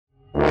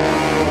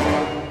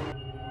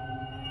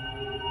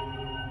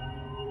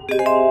I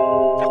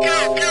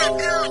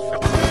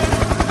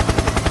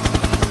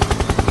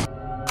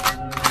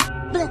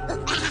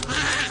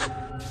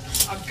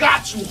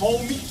got you,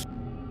 homie.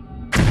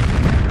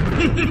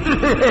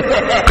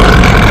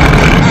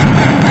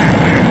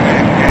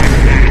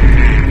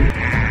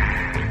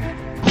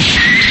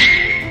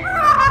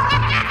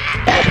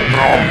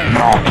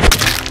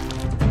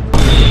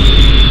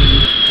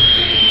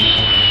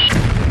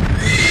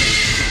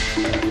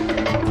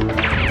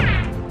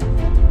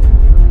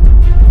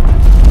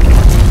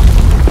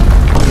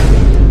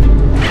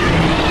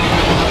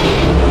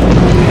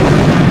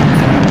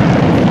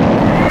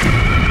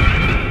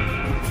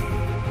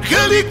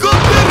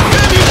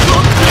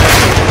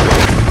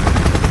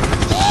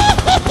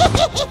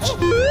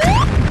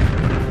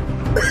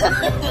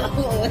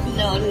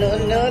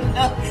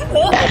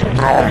 What?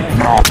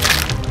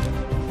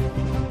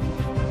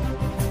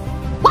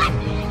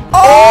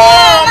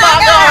 Oh my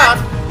God!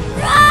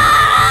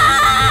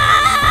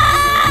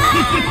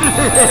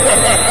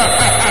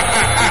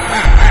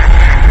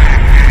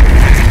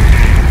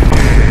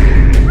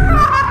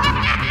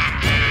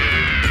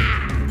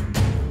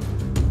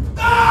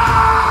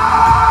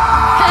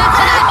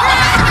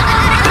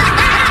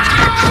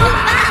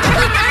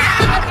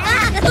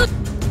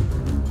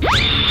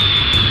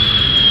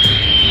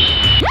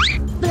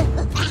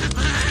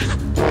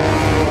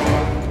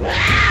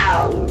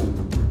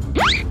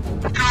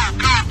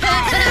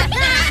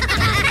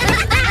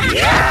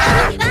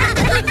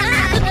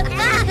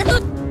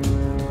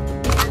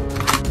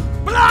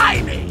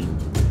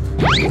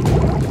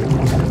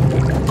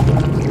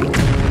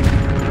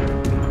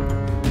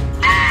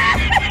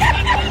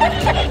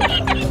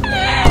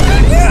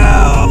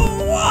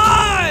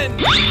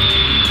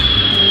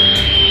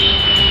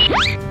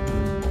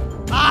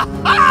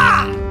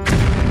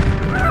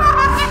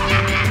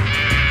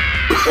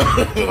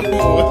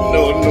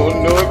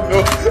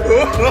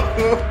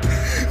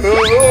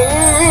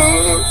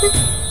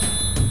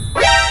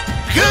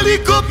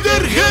 Helicopter,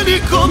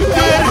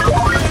 helicopter!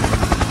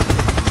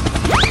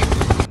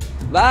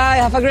 Bye,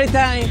 have a great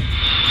time.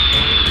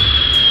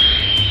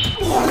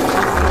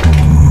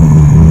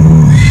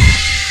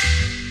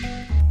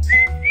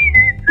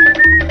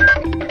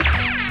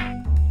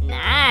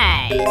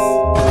 Nice.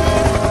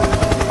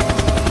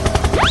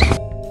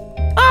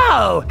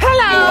 Oh,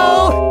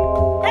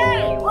 hello!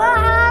 Hey, what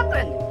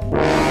happened?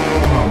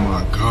 Oh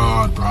my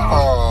God, bro.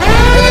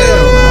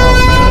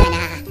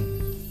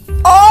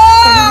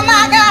 Oh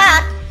my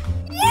God!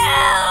 You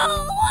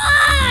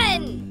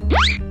won!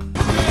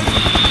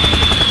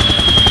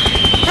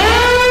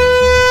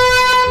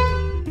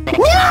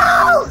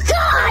 No,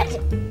 God!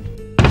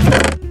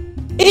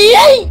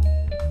 Yay!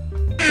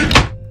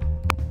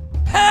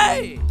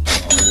 Hey!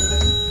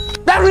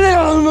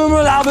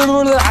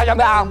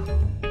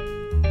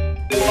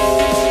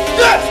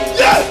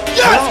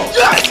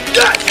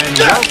 And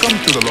welcome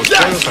to the Los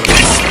Pollos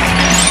Hermanos.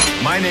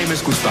 My name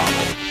is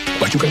Gustavo,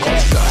 but you can call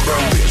me Gus.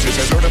 This is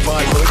a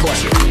certified hood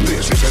classic.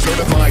 This is a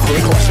certified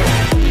hood classic.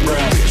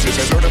 This is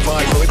a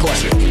certified hood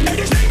classic. And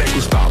his name is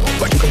Gustavo,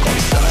 but you can call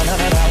me Gus.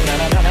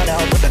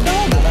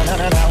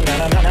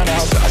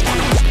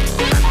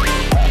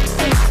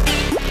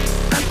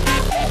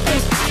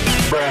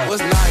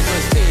 What's 9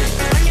 plus 10?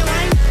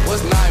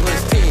 What's 9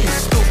 plus 10? You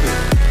stupid.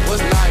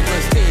 What's 9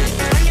 plus 10?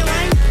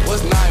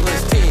 What's 9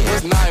 plus 10?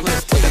 What's 9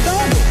 plus 10?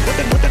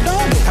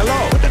 Hello.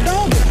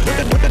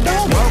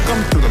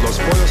 Welcome to the Los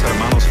Pollos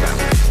Hermanos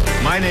family.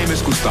 My name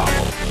is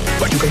Gustavo,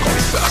 but you can call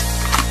me Gus.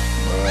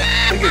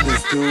 Look at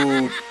this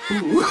dude.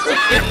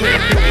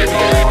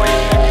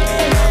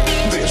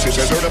 This is a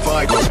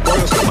certified Los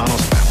Pollos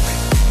Hermanos family.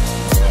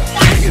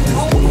 Look at this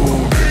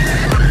dude.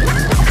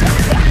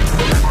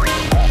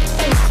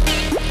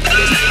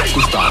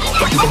 Gustavo,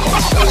 but you can call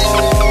me Gus.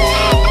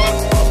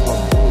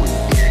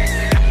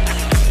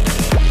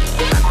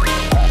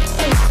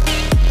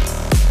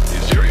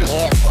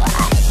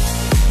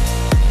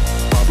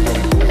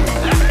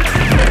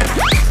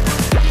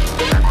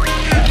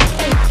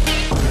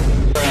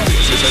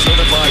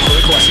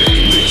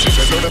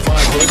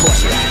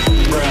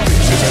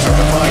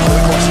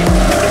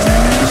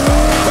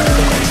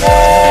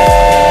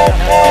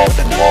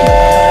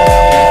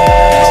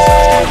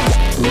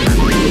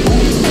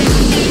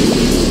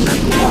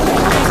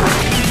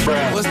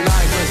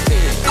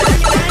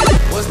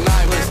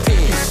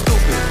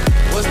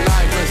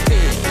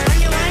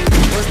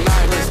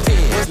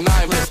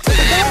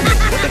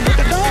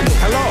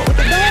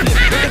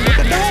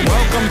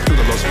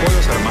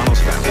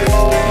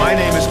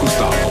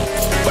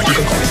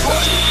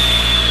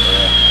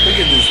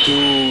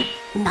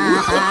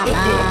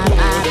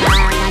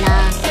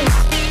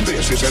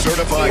 This is a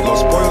certified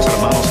Los Pollos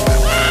Hermanos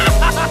family.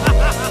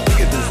 Look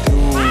at this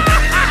dude.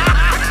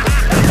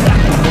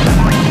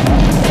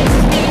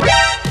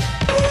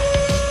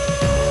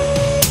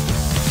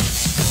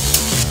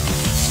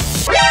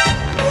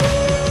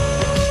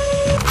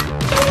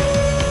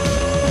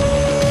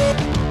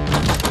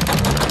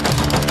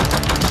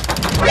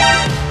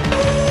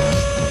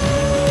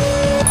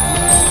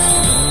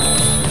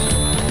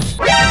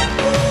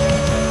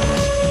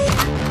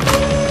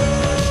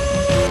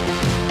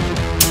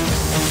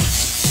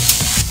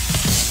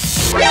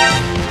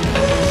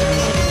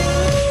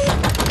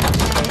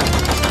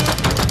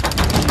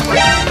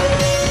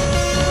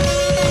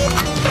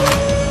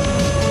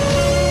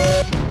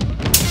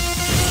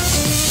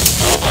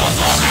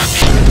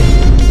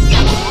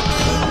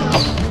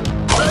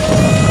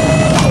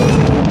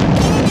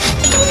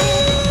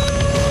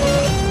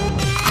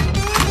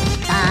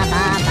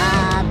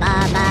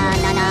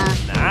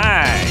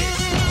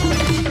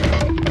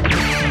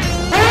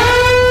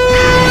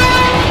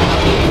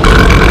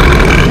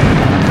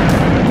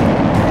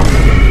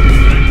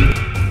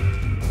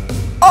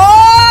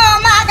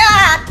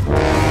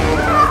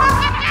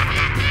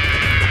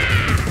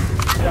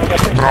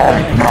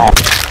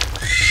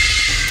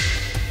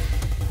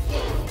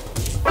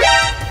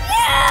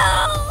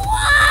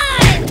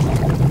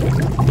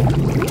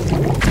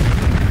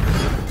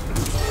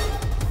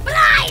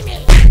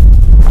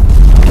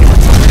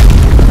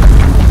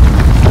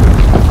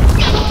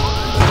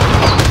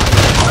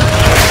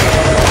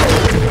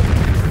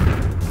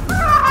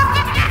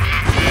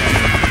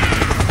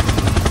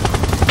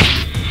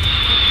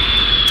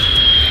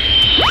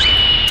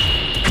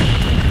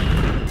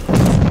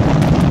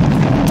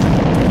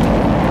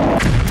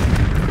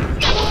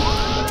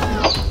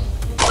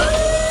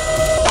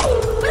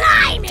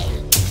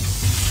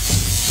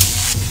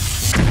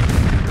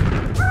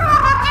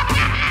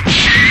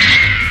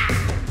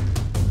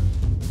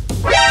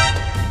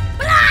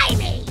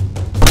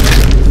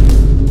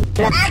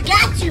 I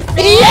got you,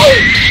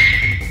 fam!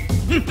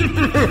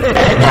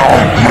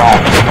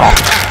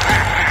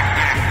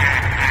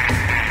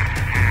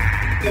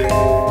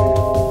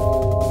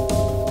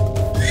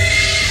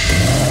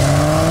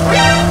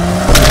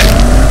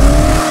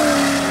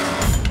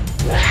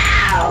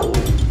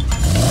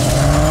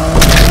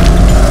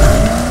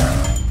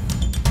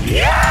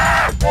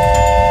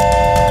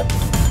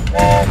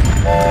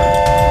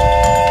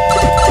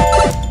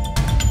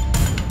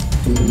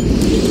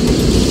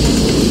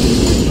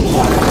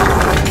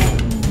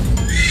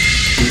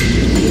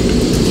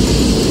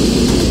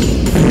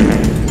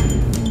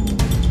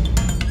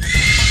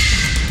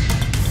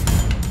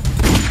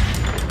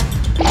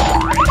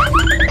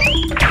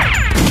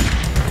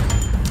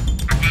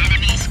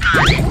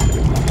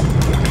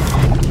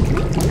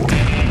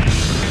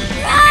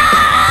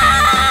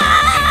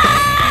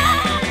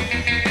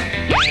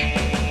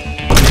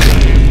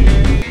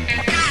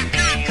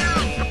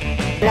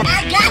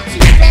 I got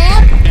you,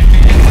 fam!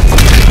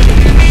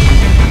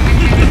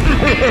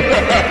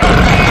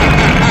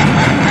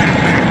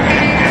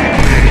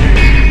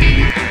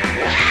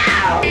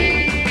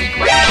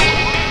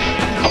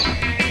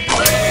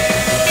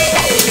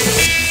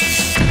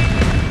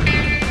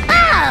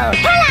 Oh,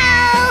 hello!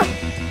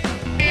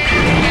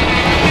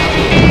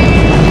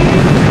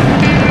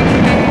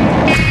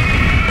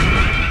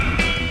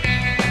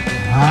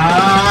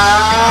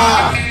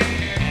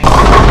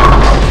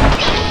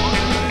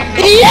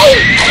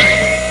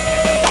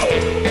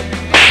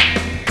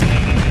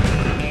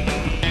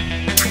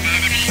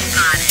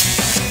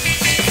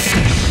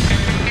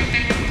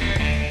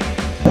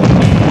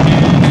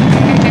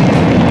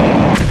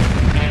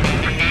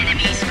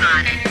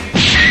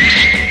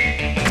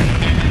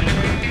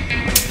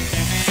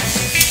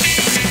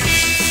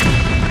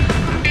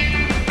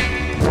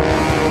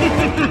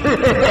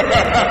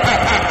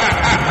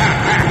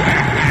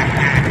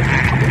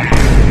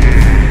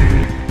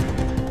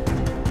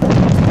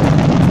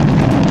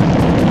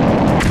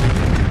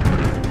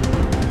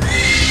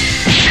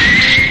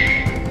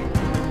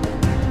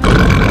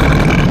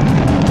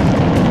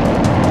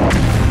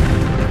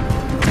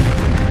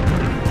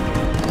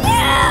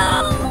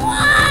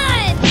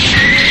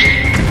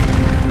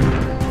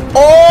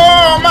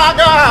 Oh my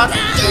God!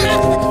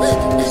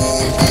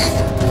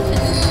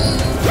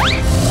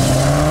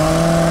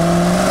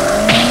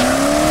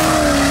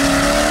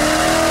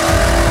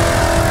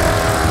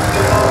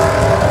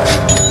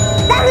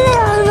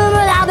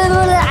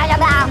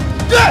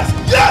 Yes!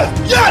 Yes!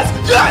 Yes!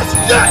 Yes!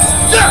 Yes!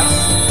 Yes!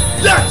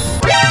 Yes!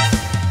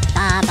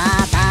 Ba ba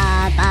ba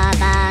ba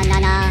ba na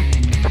na.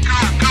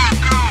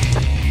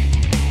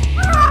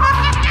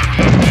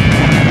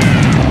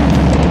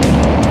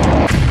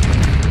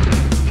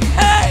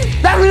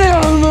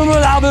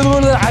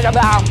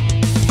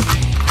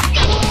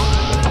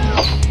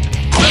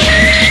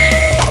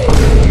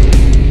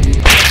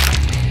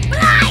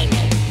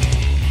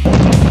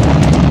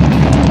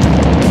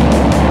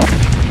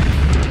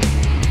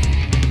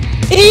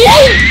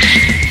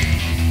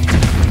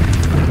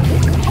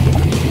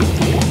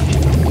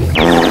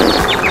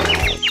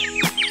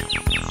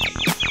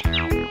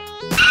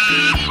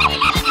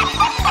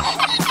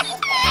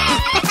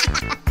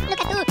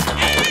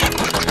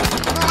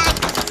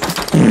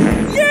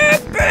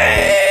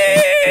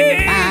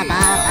 Ba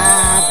ba ba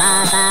ba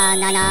ba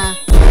na na.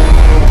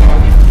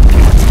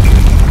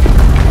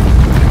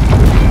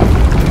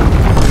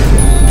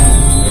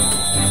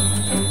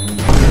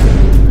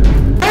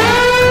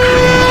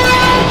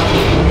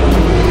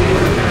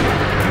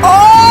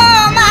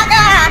 Oh my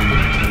God!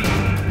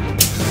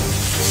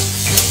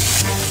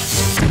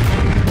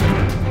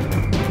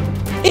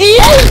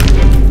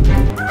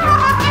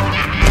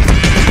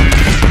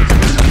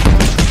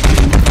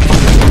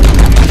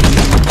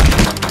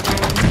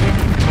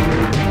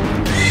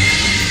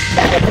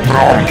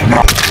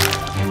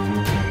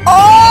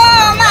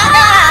 Oh my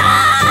God!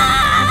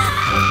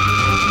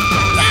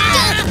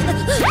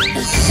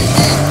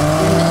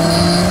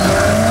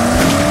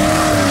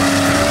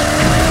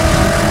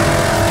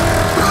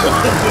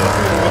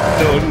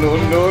 No, no,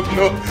 no,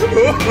 no.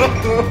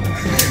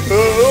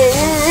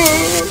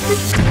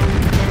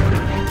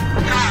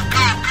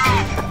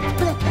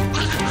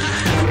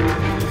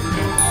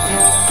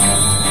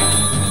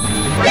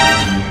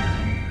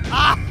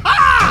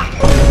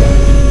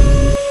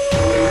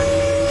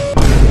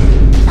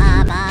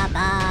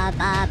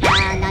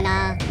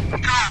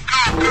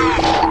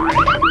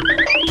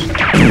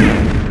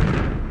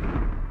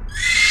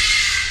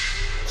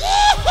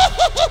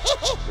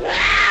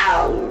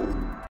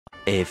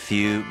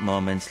 few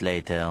moments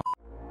later.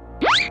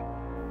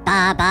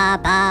 Ba ba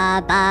ba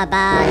ba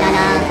ba na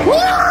na.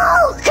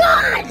 No!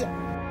 God!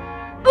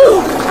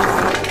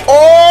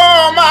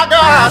 Oh my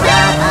God!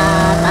 Ba ba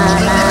ba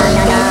ba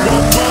na na.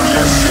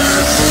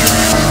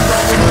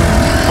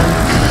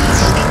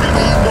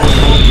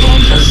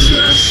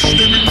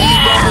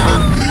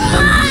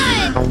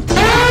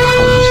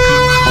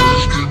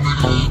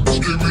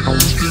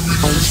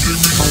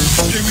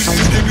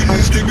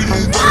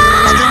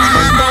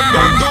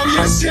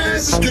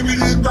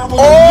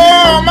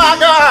 Oh my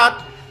God!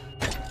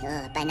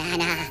 Oh,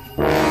 banana.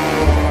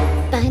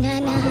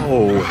 Banana.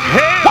 Oh,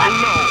 hell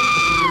no!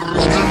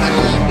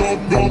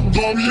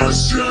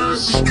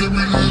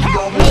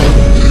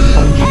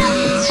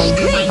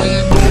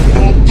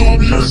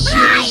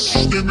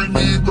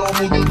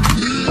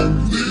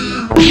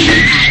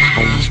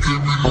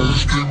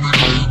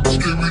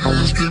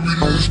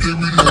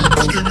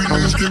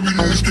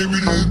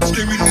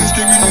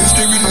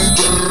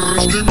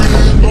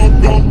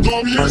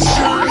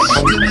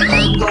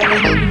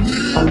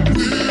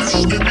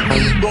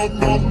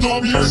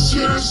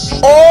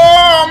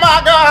 Oh my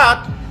God!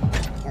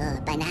 Oh,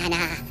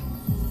 banana.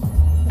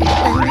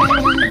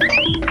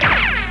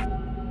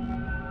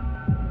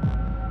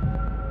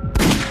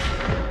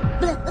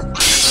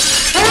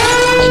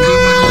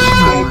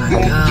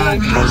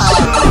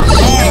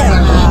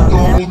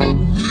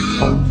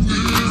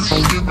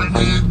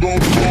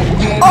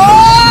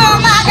 Oh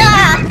my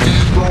God!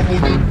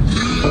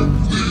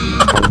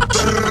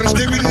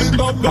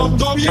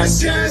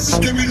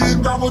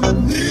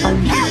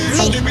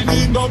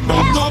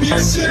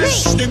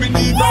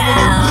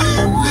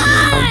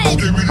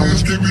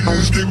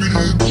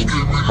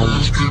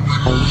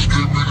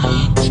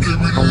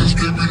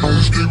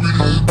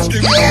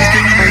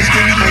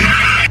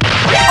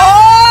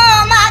 Oh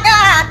my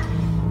God!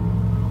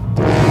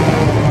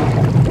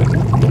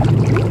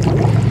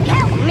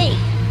 Help me.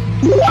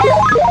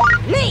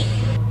 Help me.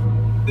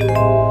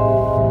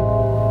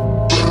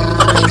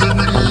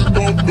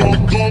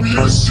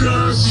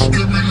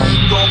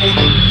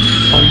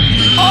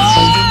 Oh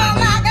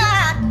my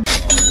God!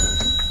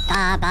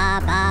 Ba ba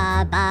ba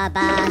ba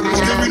ba na na.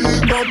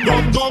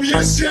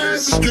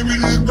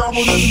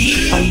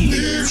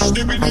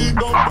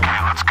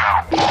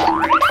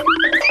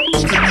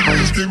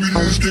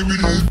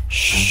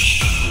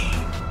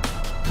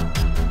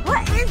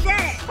 What is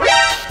that?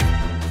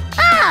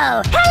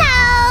 Oh, hello.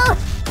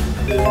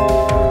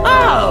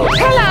 Oh,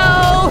 hello!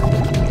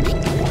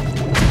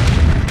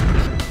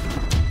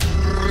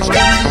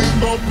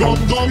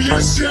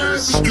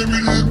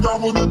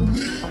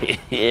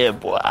 Yeah,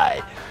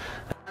 boy.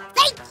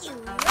 Thank you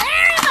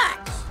very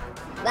much!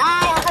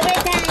 Bye, have a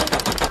great time.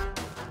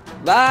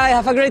 Bye,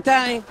 have a great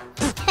time.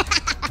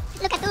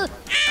 Look at you.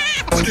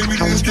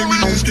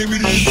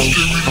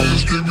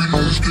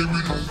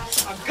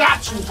 I got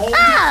you, homie.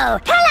 Oh,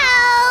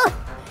 hello.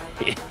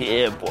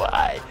 Yeah,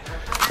 boy.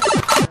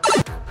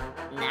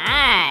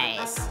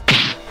 Nice.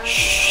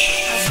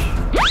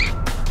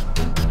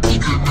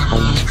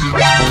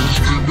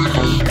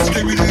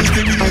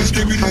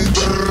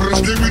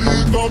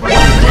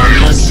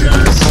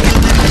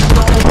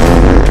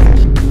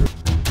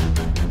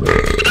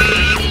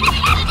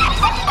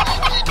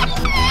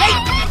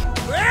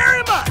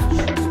 Very much.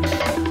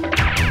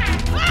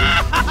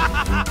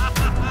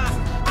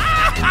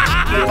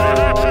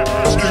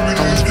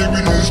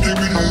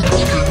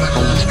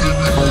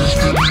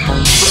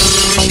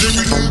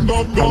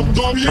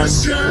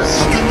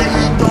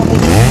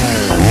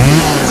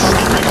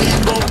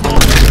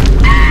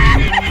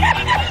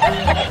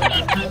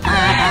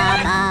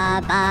 Ba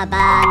ba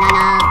ba na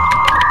na.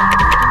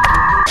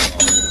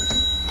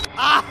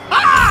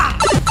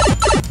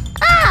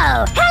 Oh,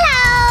 hello.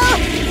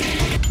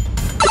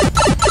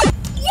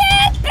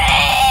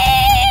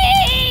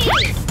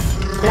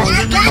 I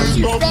got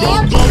you, Sam!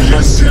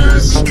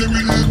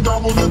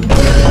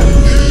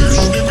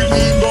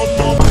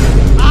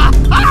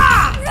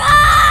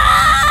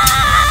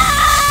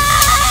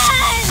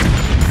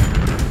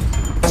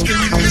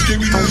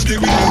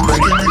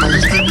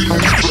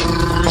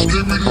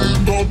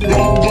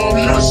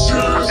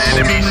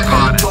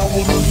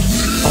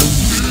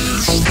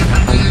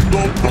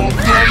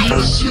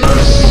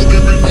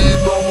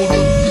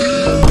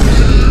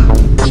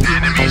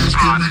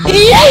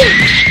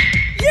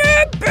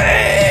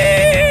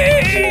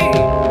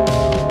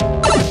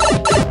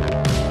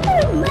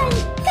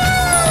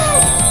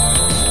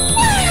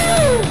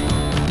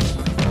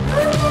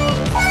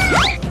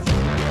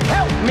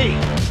 Help me.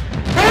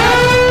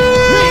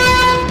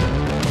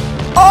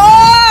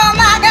 Oh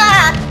my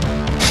God!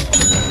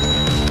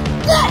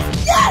 Yes!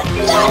 Yes!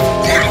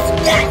 Yes!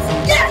 Yes!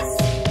 Yes!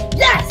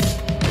 Yes!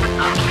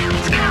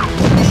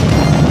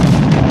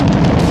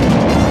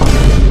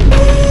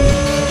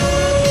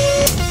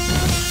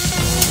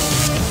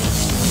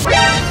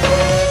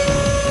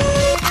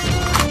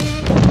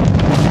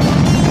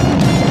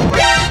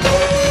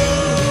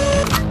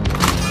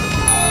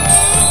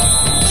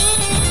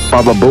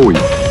 Baba Bowie.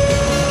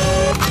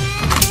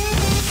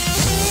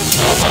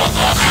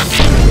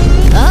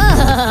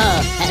 Oh,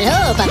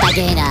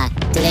 gallina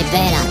te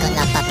libera con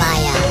la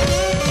papaya.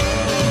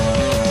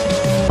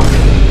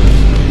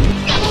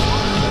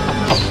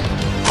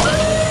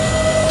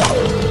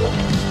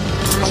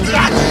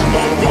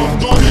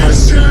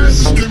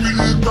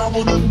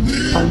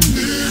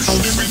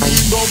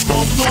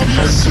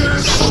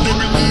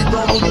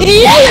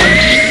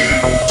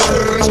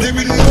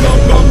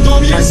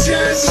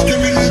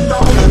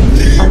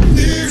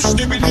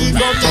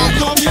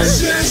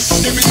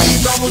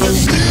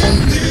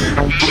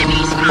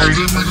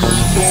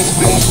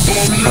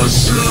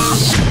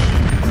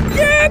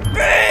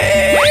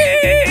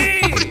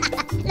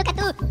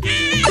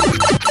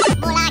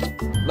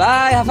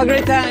 Bye, have a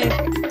great time.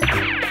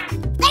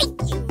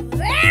 Thank you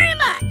very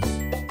much.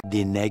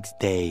 The next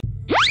day.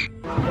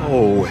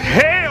 Oh,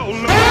 hell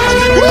no!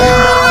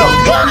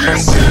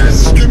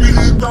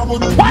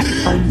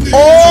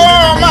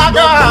 Oh my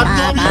God!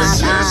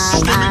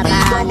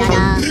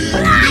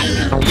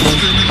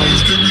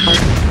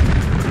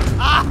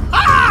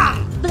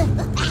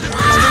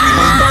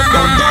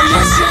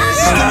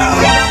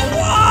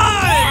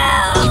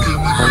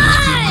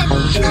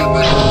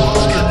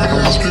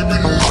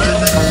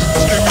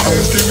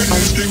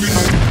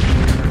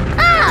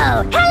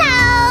 Oh,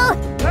 hello.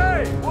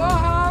 Hey, what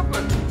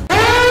happened?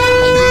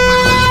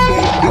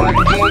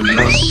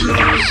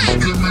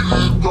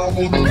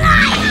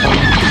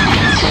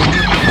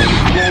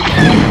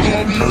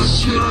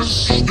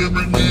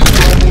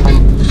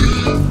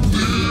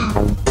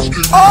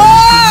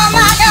 Oh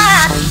my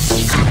God.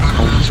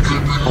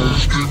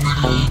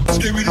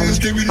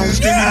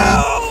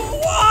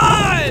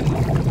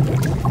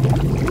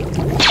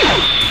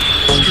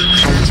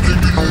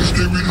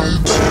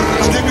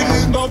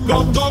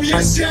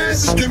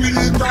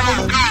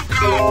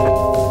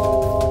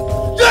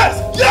 Yes!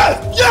 Yes!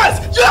 Yes!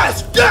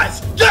 Yes!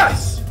 Yes!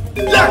 Yes!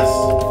 Yes!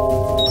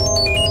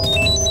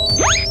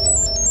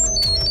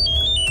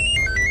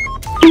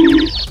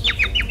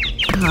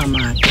 Oh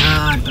my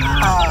God, bro.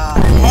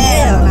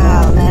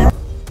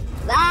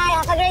 Bye,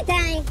 have a great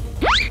time.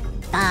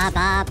 Ba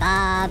ba ba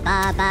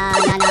ba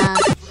banana.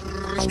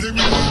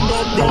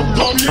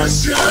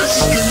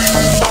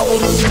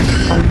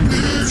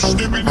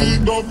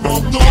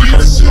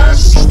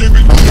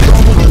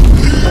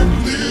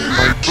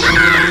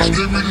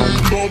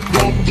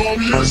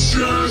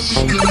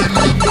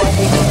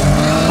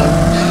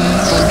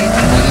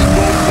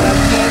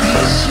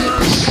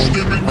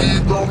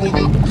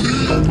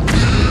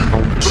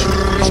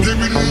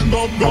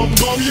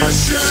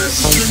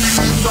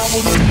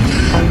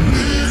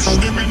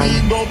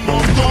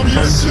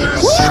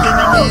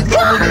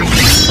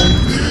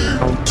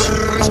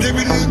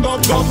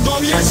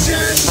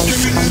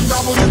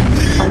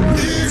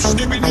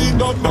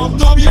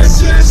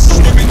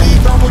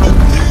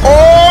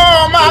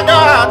 Oh my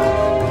God!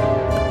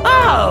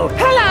 Oh,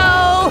 hello.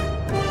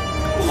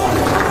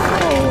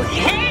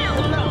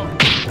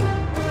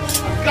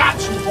 Got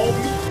you,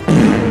 homie!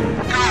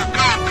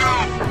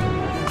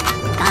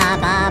 Ba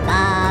ba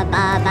ba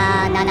ba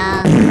banana.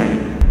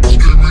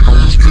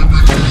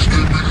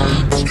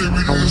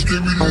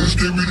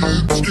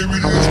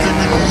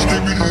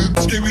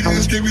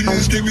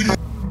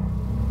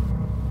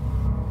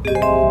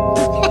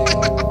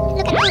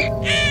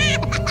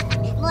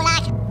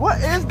 What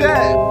is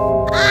that?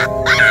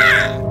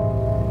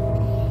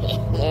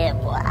 Yeah,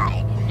 boy.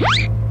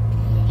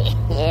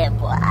 Yeah,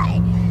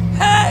 boy.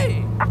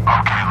 Hey.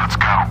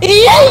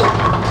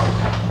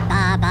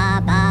 Ba ba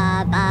ba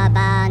ba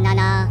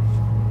banana.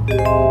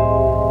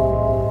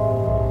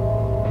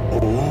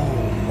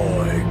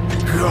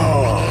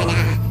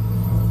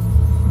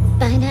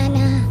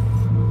 Banana.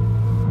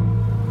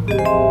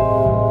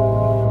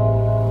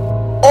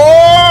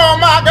 Oh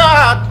my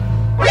God!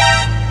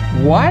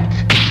 What?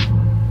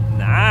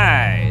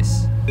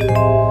 Nice.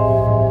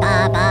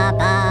 Ba ba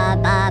ba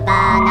ba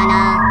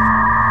banana.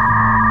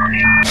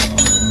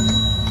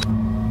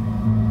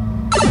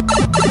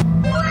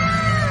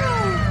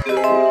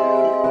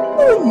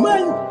 Oh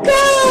my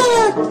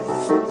God.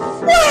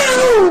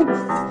 Wow.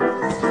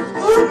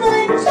 Oh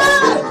my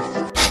God.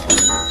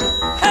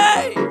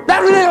 Hey.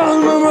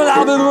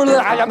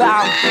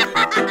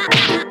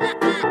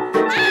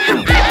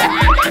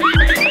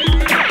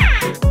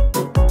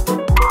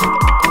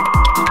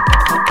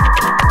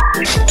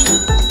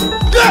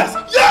 Yes!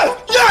 Yes!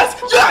 Yes!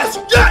 Yes!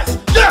 Yes!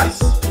 Yes!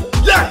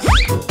 Yes!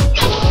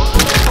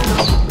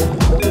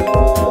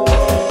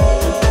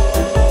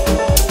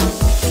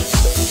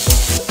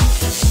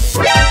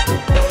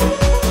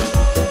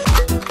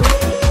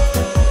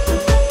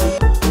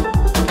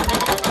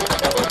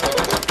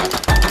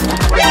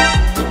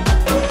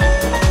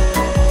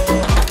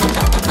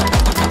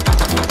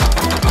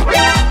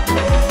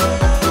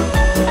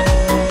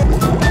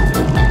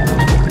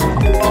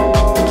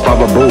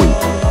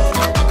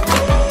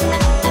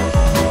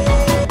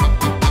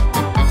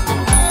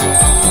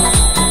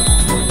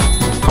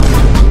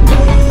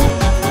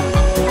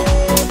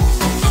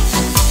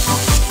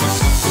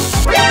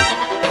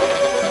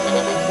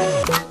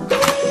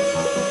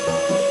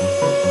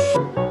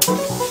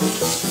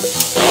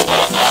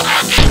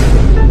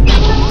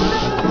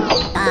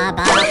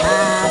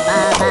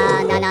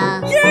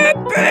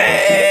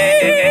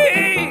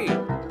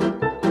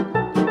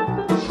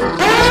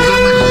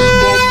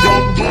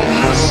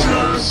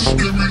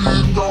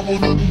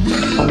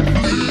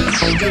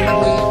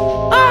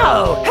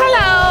 Oh,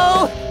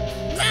 hello!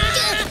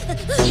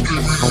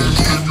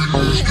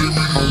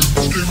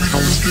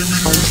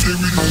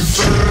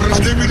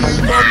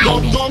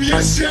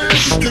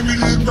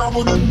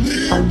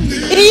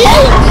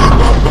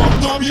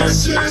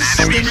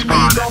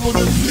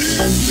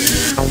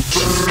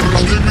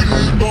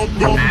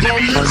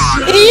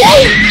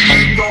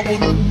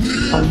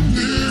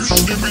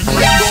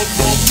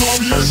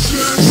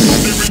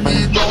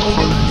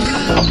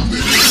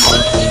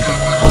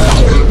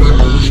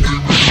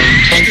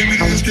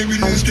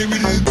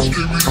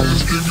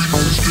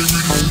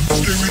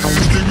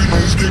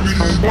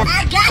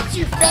 I got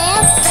you,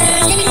 fam.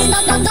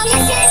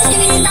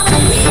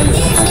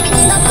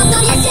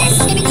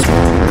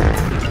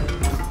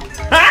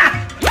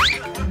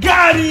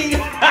 Got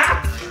him!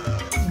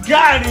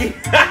 Got him!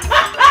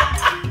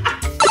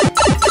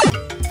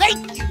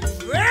 Thank you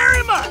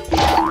very much!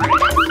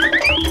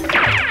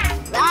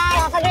 Bye,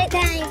 have a great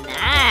time.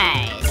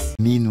 Nice!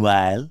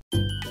 Meanwhile.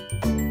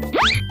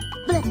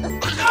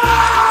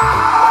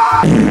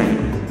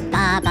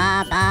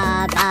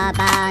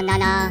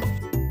 Banana.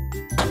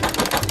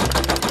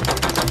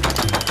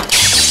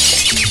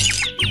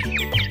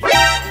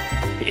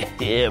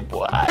 Yeah,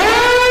 boy.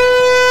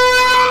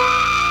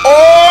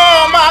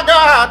 Oh my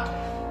God!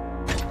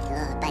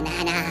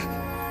 Banana.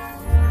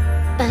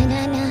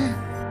 Banana.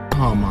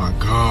 Oh my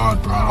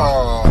God, bro.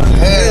 Oh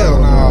hell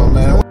no,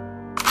 man!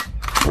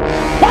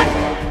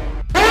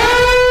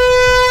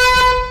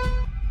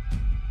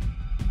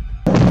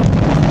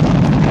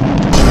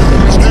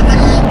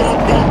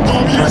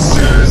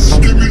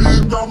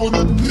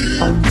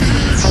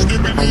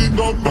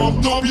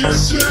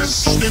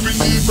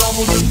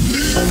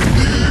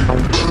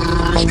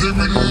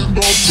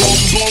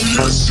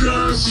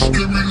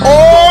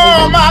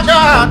 Oh my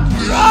God!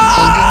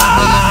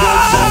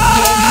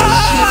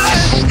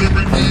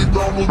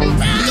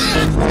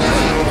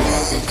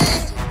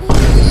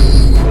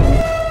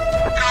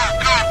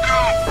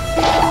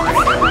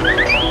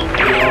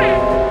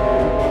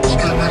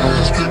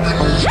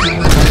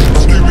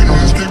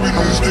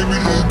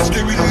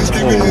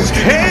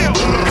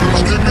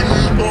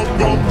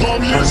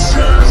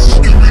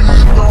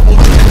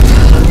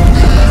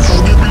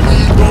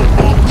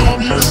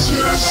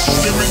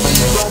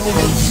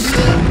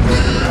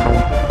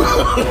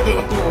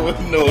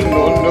 No, no,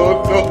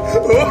 no, no.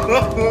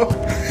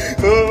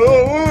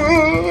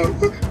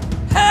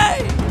 Hey!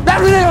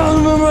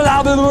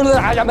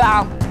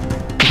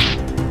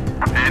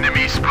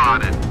 Enemy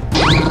spotted.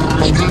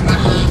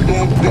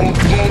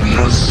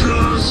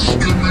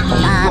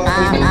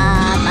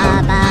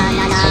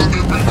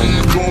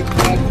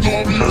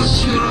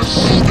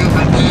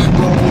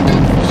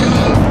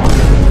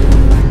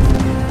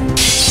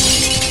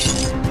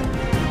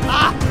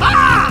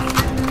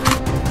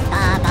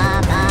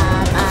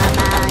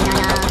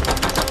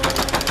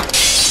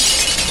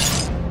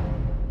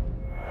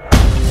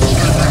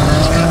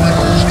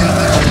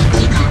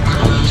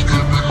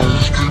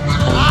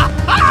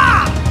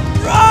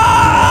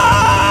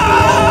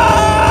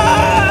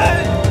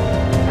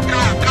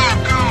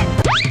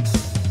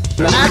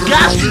 I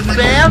got you,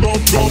 fam!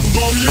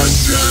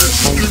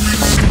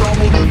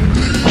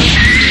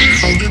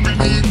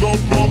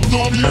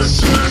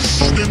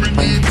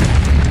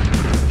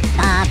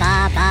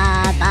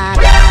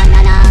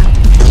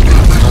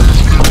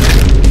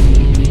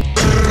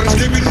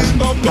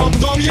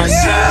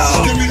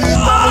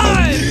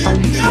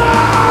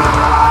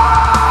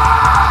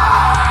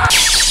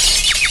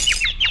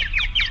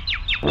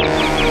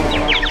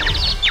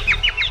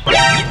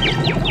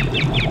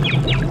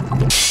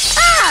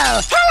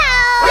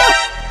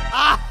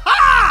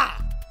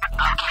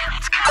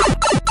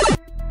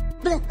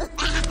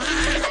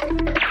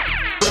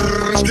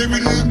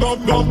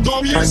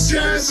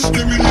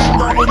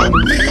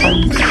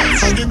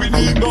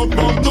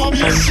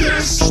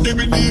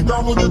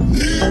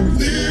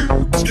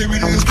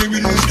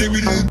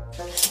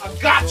 I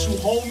got you,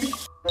 homie.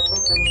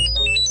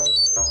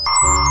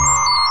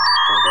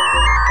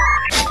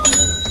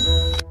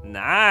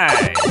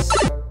 Nice!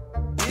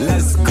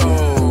 Let's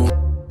go.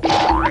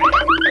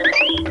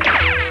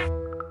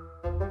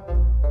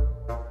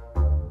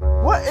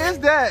 What is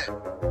that?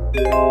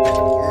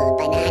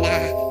 Banana.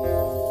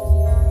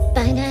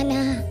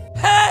 Banana.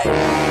 Hey!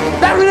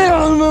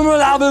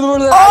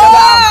 Oh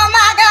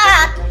my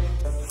God!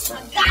 I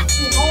got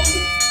you,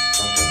 homie.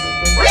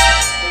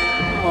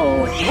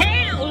 Oh,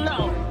 hell no!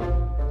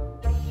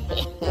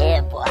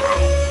 Yeah, boy.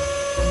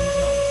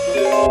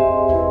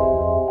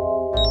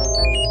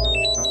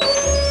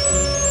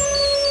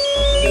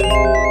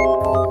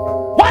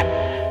 What?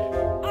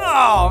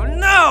 Oh,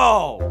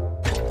 no!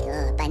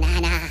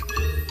 Banana.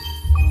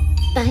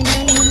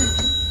 Banana.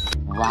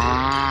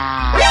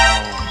 Wow.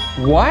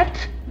 What?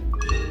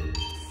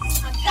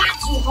 I got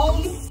you,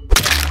 homie.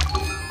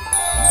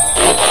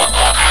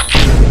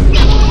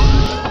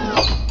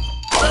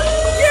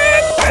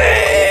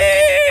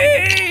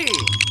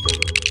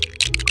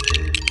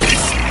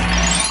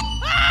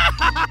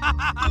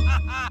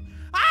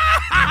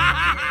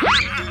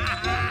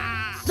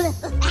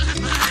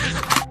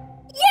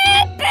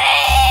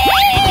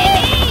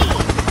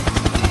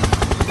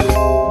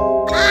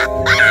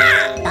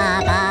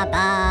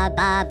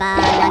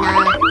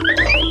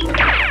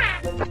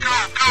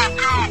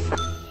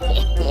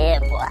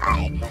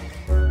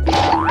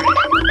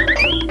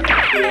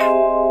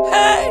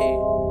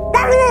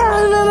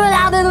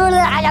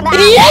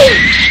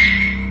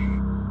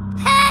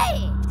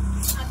 Hey!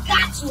 I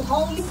got you,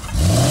 homie.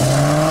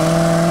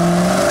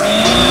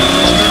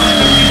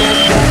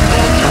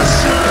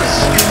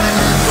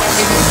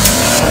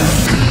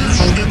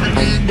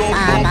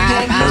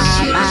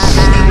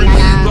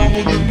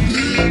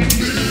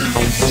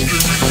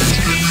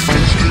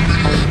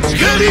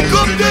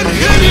 Helicopter,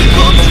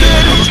 helicopter.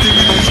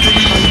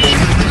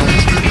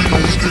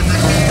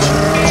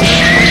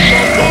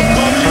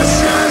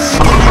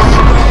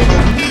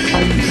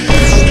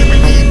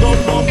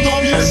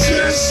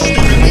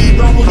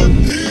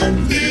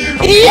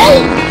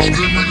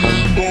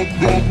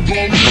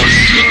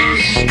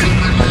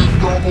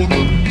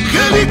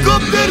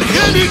 Helicopter,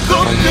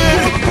 helicopter.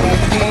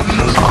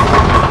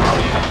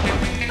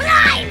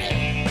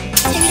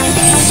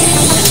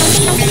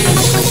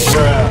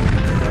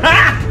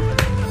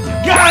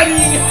 Got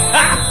him!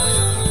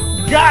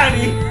 Got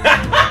him!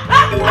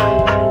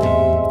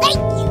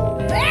 Thank you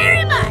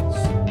very much.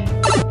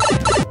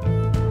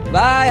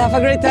 Bye, have a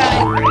great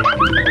time.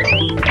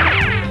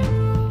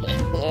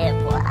 Yeah,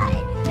 boy.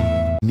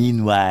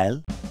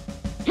 Meanwhile,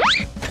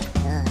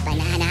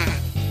 Banana.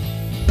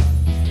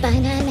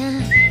 Banana.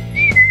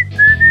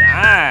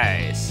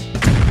 Nice!